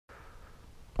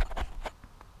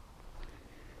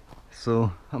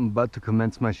So I'm about to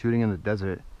commence my shooting in the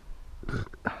desert.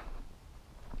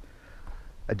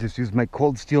 I just used my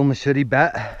cold steel machete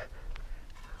bat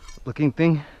looking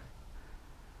thing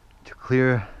to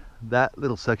clear that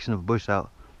little section of bush out.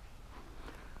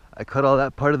 I cut all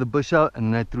that part of the bush out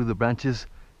and then I threw the branches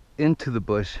into the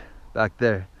bush back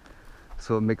there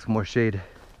so it makes more shade.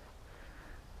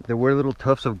 There were little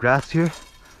tufts of grass here,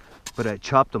 but I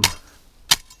chopped them.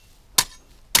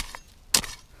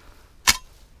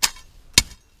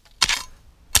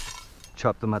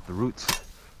 Chop them at the roots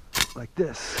like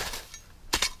this.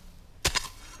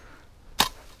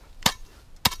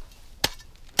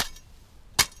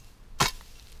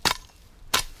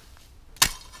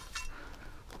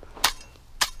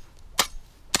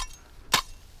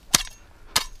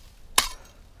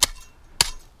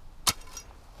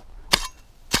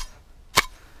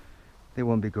 They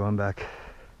won't be growing back.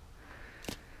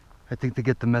 I think they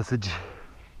get the message.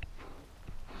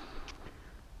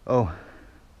 Oh,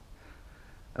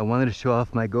 I wanted to show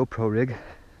off my GoPro rig.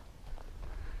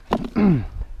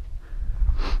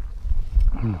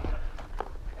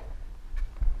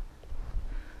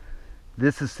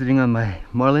 This is sitting on my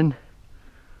Marlin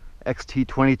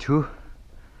XT22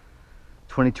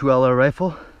 22LR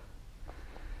rifle.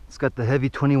 It's got the heavy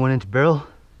 21-inch barrel.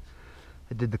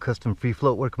 I did the custom free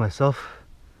float work myself.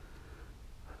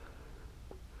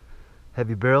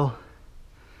 Heavy barrel,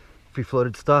 free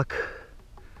floated stock.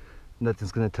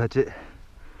 Nothing's gonna touch it.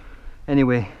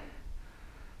 Anyway,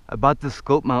 I bought this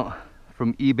scope mount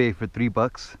from eBay for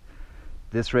 $3.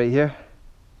 This right here,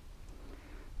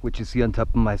 which you see on top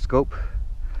of my scope.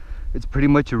 It's pretty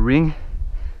much a ring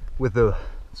with a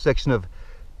section of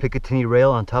picatinny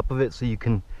rail on top of it, so you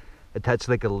can attach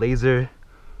like a laser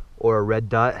or a red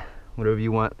dot, whatever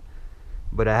you want.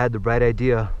 But I had the bright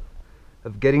idea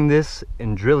of getting this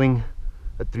and drilling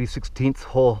a 3/16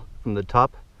 hole from the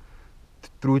top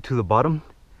through to the bottom,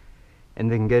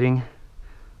 and then getting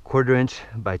 1/4 inch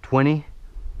by 20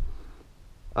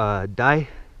 die,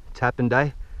 tap and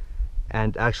die,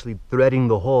 and actually threading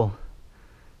the hole.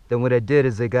 Then what I did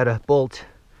is I got a bolt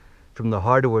from the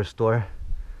hardware store,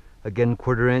 again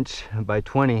 1/4 inch by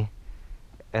 20,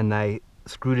 and I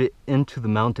screwed it into the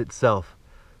mount itself.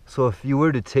 So if you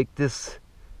were to take this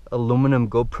aluminum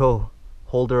GoPro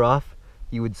holder off,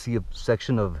 you would see a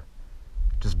section of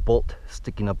just bolt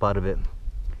sticking up out of it.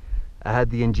 I had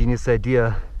the ingenious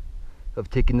idea of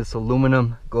taking this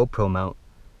aluminum GoPro mount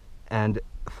and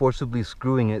forcibly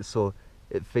screwing it so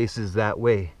it faces that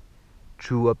way,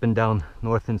 true up and down,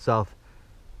 north and south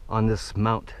on this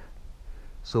mount.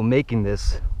 So making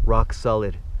this rock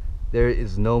solid. There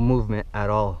is no movement at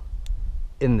all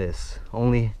in this,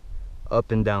 only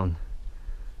up and down.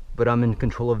 But I'm in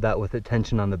control of that with a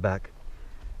tension on the back.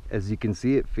 As you can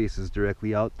see, it faces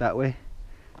directly out that way,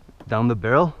 down the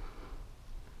barrel.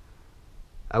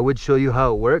 I would show you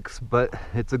how it works, but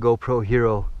it's a GoPro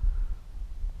Hero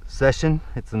session.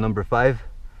 It's a number 5,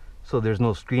 so there's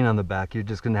no screen on the back. You're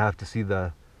just gonna have to see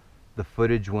the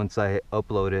footage once I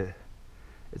upload it.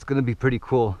 It's gonna be pretty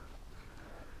cool.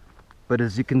 But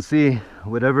as you can see,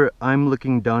 whatever I'm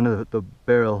looking down at the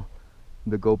barrel,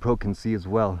 the GoPro can see as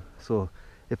well. So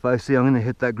if I say I'm gonna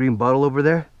hit that green bottle over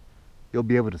there, you'll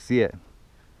be able to see it.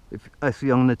 If I see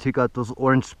I'm gonna take out those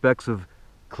orange specks of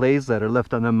clays that are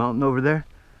left on the mountain over there,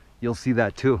 you'll see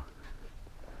that too.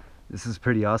 This is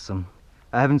pretty awesome.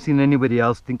 I haven't seen anybody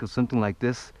else think of something like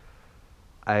this.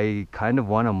 I kind of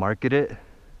want to market it,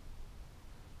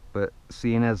 but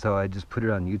seeing as how I just put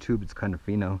it on YouTube, it's kind of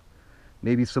free now.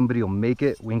 Maybe somebody will make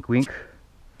it, wink wink,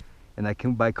 and I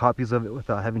can buy copies of it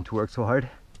without having to work so hard.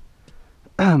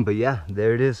 But yeah,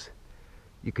 there it is.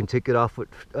 You can take it off with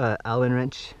Allen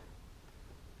wrench,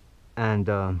 and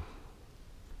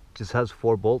just has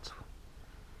 4 bolts.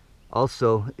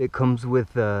 Also, it comes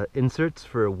with inserts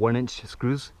for 1-inch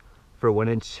screws for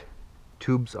 1-inch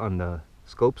tubes on the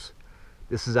scopes.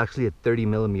 This is actually a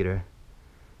 30mm.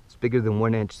 It's bigger than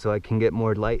 1 inch, so I can get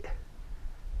more light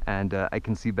and I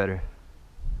can see better.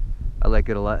 I like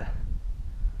it a lot.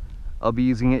 I'll be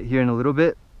using it here in a little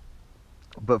bit,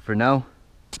 but for now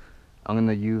I'm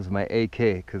gonna use my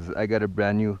AK because I got a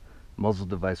brand new muzzle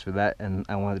device for that and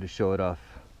I wanted to show it off.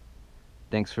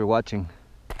 Thanks for watching.